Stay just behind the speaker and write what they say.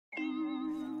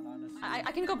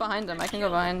I can go behind him. I can go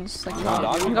behind. Like, you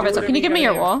can go behind. Can you give me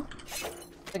your wall?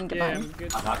 I can get behind.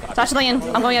 Satchel in.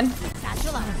 I'm going in.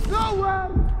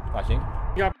 Flashing.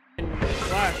 You got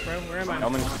flash, bro. Where am I?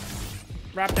 Omen.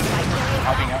 Wrapped up.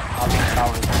 Hopping up. Hopping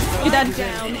towers. You dead.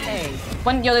 Down A.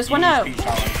 One. Yo, there's one out. Wait,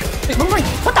 one more.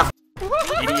 What the?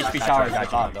 EDHP tower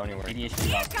got you. Don't even worry.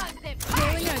 EDHP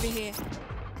Going over here.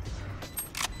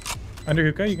 Under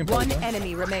hookah, you can play. One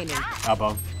enemy remaining.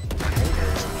 Elbow.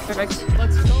 Perfect.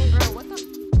 Let's go, bro. What the?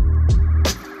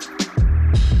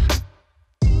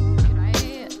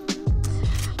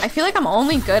 I feel like I'm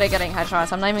only good at getting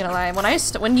headshots. I'm not even gonna lie.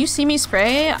 When you see me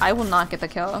spray, I will not get the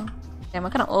kill. Damn,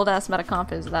 what kind of old ass meta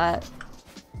comp is that?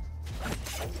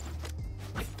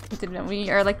 We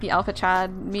are like the Alpha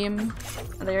Chad meme.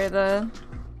 They're the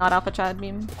not Alpha Chad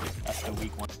meme. That's the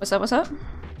weak one. What's up? What's up? I'm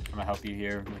gonna help you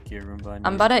here, like your room, bud.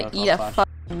 I'm about to eat a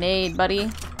fucking nade,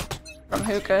 buddy. From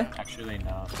hookah. Actually,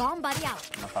 no. Bomb buddy out.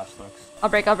 No fast looks. I'll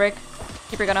break.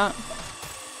 Keep your gun out.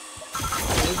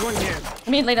 There's one here. Let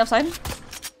me lay outside.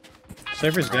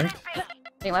 Cypher's dinked.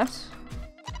 Any left?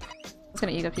 It's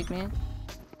gonna ego peek me.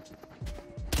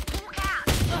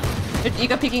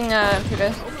 Ego peeking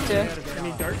hookah too.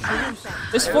 Any dart shooters?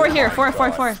 There's 4 here. 4.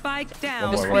 Spike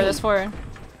down. There's 4.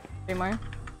 3 more.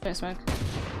 Don't smoke.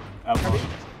 Elbow.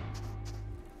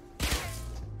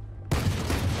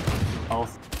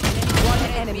 Both. One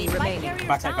enemy remaining.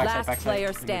 Backside. Last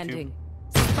player standing.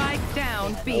 Spike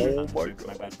down B. Oh my god.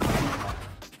 My bad.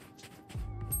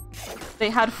 They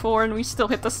had 4 and we still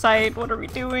hit the site. What are we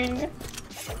doing?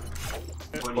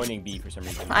 Pointing B for some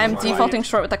reason. I'm defaulting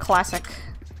short with a classic.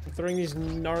 I'm throwing these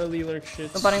gnarly lurk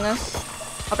shits. I'm butting this.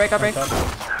 I'll break.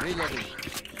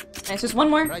 Nice, there's one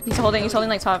more. He's holding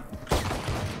like top.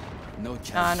 No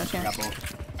chance. No chance.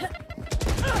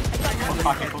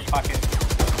 Pocket.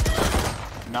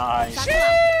 Nice.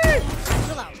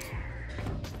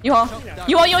 You all.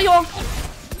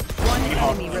 One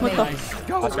enemy What the?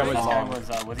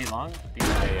 remaining. Was he long?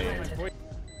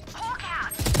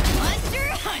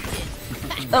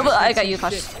 Oh, I got you,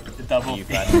 Push. The double.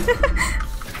 Yeah.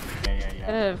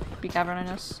 Gotta be cavern on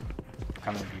us.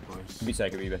 Coming B boys. Be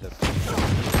second, be better.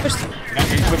 Push.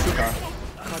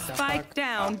 Spike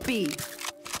down B.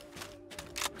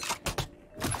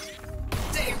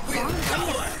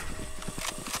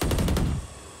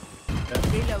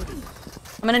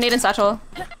 I'm gonna nade in satchel.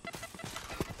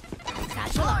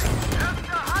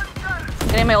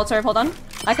 Getting my ult, hold on.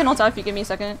 I can ult out if you give me a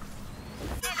second.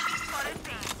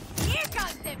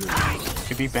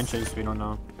 Could be benches, we don't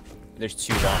know. There's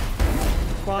 2 down.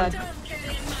 Spawn.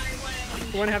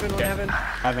 One heaven.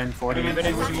 Heaven, 40.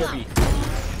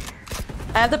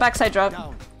 I have the backside drop.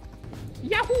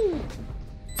 Yahoo!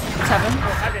 It's heaven.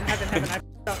 Heaven.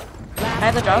 I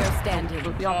have the drop. Standing.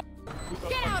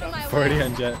 40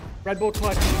 on jet. Red Bull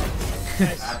clutch.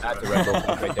 At the Red Bull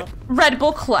right there. Red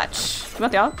Bull clutch. You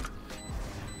want the out?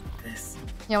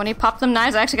 Yeah, when he popped them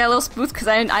knives, I actually got a little spooked because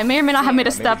I may or may not have made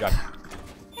a step.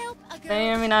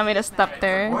 May or may not have made a step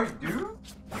there.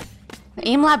 The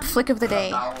aim lab flick of the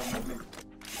day.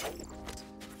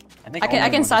 I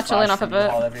can satchel in off of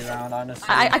it.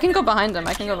 I can go behind him.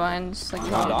 I can go behind. Like, you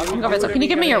can go behind. So can you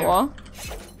give me your wall?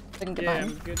 I can get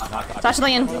behind. Satchel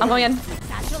in. I'm going in.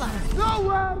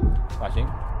 Flashing.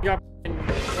 You got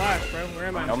flash, bro. Where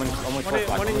am I?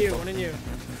 One in you.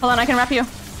 Hold on, I can wrap you.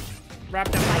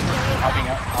 Wrapped up. Hopping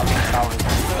towers.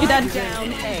 You dead.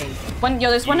 Down A. One. Yo,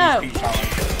 there's one out.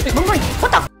 Wait, one more.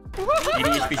 What the?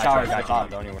 EDHP tower got you.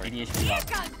 Don't even worry. EDHP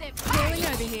Going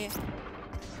over here.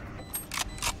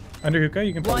 Under hookah,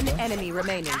 you can play. One enemy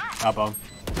remaining. Elbow.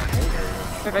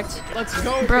 Perfect. Let's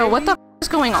go, Bro, what the is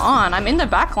going on? I'm in the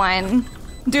back line.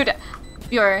 Dude,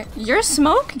 your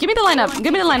smoke? Give me the lineup.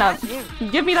 Give me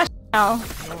that now.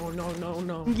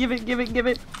 No. Give it.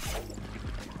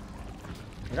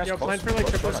 Yo, plan for like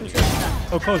triple some shit.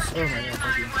 Oh, close. Oh my god,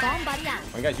 thank you. Bomb buddy out.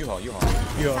 Oh, guys, U-haul.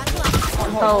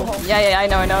 Oh, yeah, I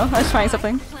know. I was trying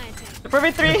something.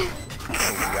 Perfect 3.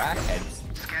 Rackheads.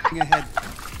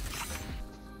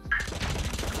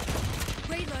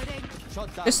 Reloading.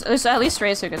 There's at least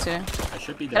Raze who gets here.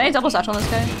 Can I double satchel on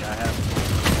this guy?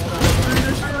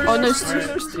 Oh, no.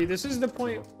 See, this is the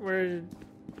point where I'm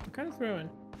kind of throwing.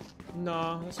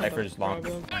 No, that's not Cypher's the long.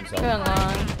 problem. Going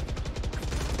long.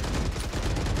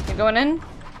 You going in?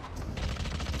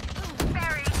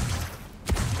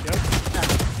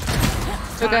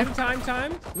 Okay.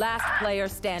 Time. Last player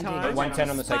standing. 110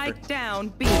 on the Cypher. Spike down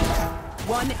B.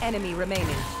 One enemy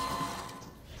remaining.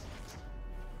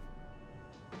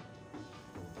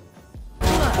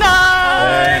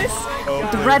 Nice!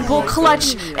 The Red Bull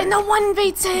clutch and the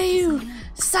 1v2!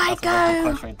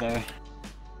 Psycho! Right there.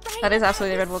 That is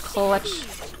absolutely Red Bull clutch.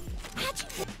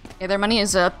 Okay, their money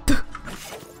is up.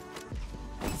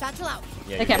 Satchel out.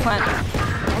 Yeah, They can't plant.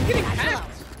 I'm getting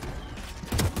hacked.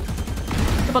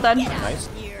 Triple dead. Nice.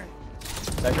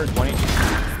 Cypher 20.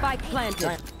 Spike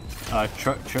planted.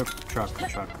 Truck.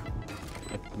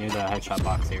 Near the headshot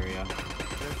box area.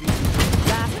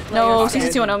 Last No, player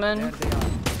CC2 and Omen.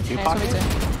 Two Nice, pockets?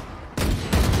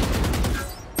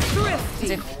 1v2.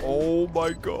 Easy. Oh my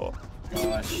god.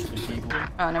 Gosh.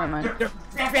 Oh, never mind.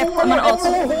 I'm gonna ult.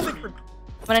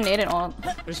 I'm gonna nade and ult.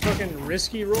 There's fucking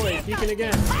risky Roy peeking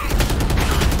again.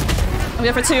 I'm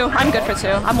good for 2. I'm good for 2.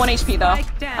 I'm 1 HP though.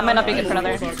 I might not be good for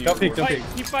another. Don't peek.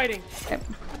 Keep fighting. Okay.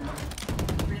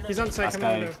 He's on site. Last Come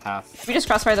on. guy No. half. We just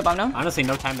crossfire the bomb now? Honestly,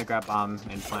 no time to grab bomb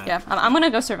and plant. Yeah, I'm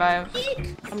gonna go survive.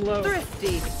 I'm low.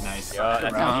 thrifty. Nice.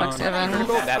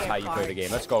 That's how you play the game.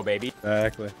 Let's go, baby.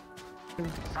 Exactly.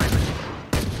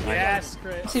 Yes,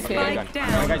 Chris. CPA. Spike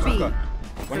down B.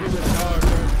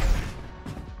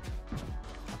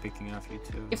 I'm picking off you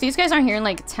too. If these guys aren't here in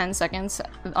like 10 seconds,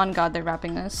 on God, they're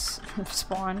wrapping this from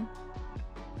spawn.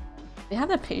 They have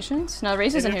the patience? No,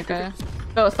 Raze isn't here, good.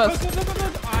 Both. I'm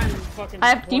fucking.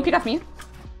 Can you pick off me?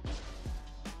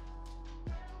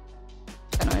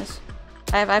 That noise.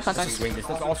 I have contacts. Let's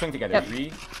all swing together. Yep.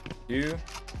 3, 2,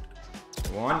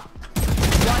 1.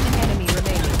 One enemy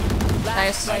remaining.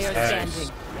 Nice. Player standing.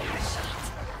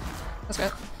 That's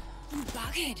good.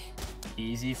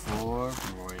 Easy for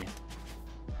Roy.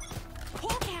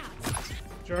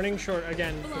 Joining short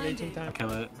again for the 18th time.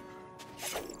 Kill it.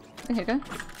 Okay, good.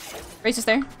 Raze is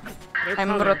there. They're I'm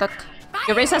coming. rotat.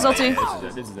 Your Raze has ulti.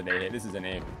 This is an A. This is an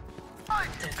A. I'm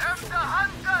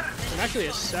actually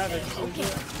a savage.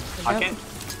 I can't.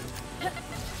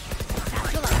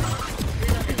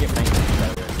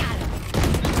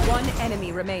 One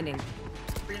enemy remaining.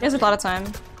 He has a lot of time.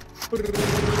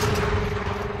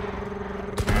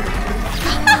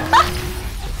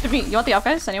 You want the off,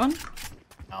 guys? Anyone?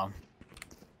 No.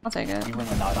 I'll take it. You win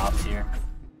without ops here.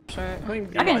 Sure. Playing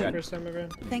B I can- the first time ever.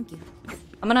 Thank you.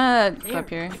 I'm gonna go up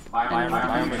here.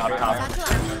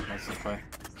 Nice play.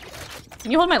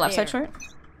 Can you hold my left side short?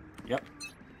 Yep.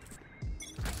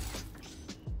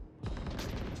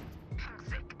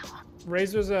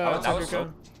 Razor's that was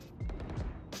Tucker.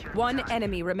 One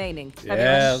enemy remaining.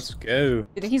 Yeah, let's go. Do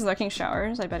you think he's lurking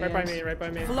showers? I bet Right he by is. me, right by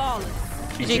me. Flawless.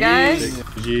 GG, guys.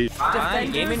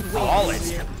 GG. Gaming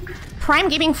flawless. Prime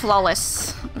Gaming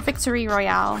Flawless. Victory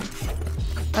Royale.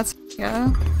 Let's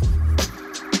go.